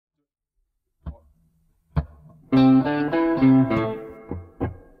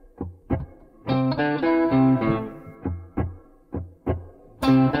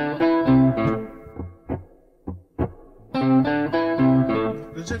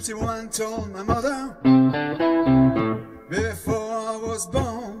The gypsy woman told my mother before I was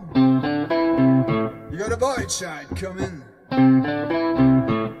born, you got a boy child coming,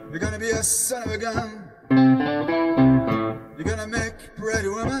 you're gonna be a son of a gun, you're gonna make pretty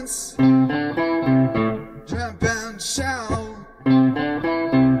women jump and shout,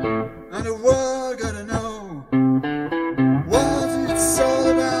 and the world gotta know what it's all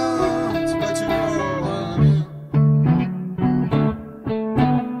about, but you know what I mean.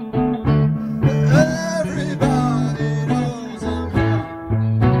 Everybody knows I'm here.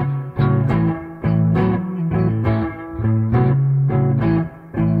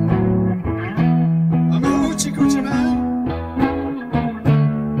 I'm a hoochie coochie man.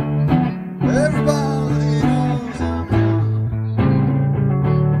 Everybody knows I'm here.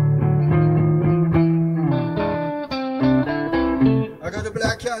 I got a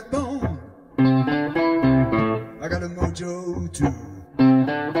black cat bone, I got a mojo too,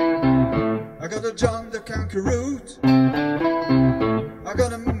 I got a John the Conqueror, I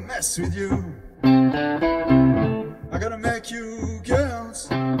gotta mess with you, I gotta make you girls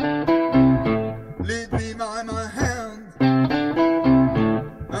lead me by my hand,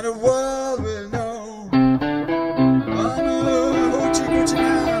 and the world will know I'm a hoochie coochie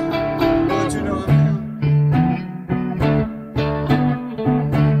man, but you know I'm here.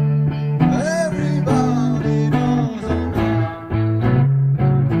 Everybody knows I'm here.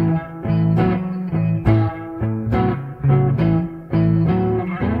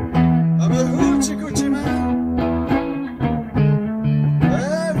 I'm a hoochie coochie man.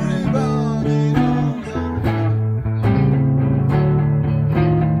 Everybody knows I'm here.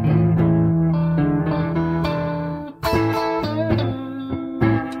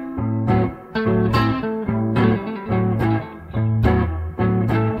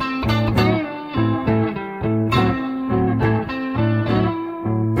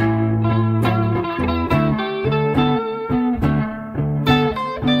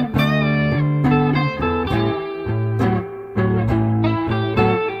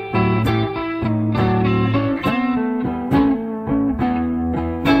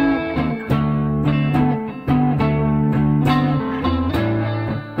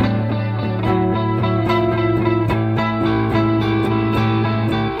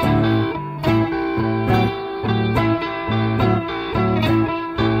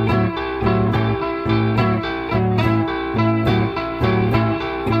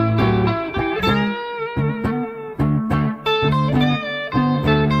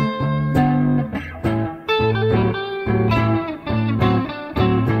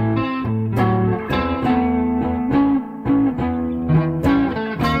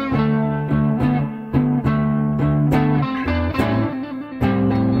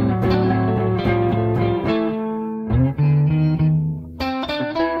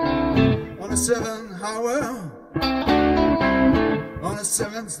 On the 7th hour, on the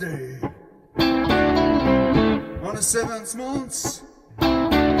 7th day, on the 7th month,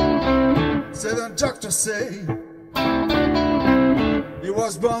 7 doctors say he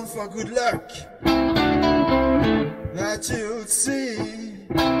was born for good luck, that you'd see.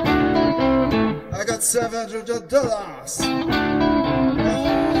 I got $700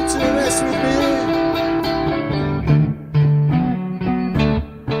 to mess with me.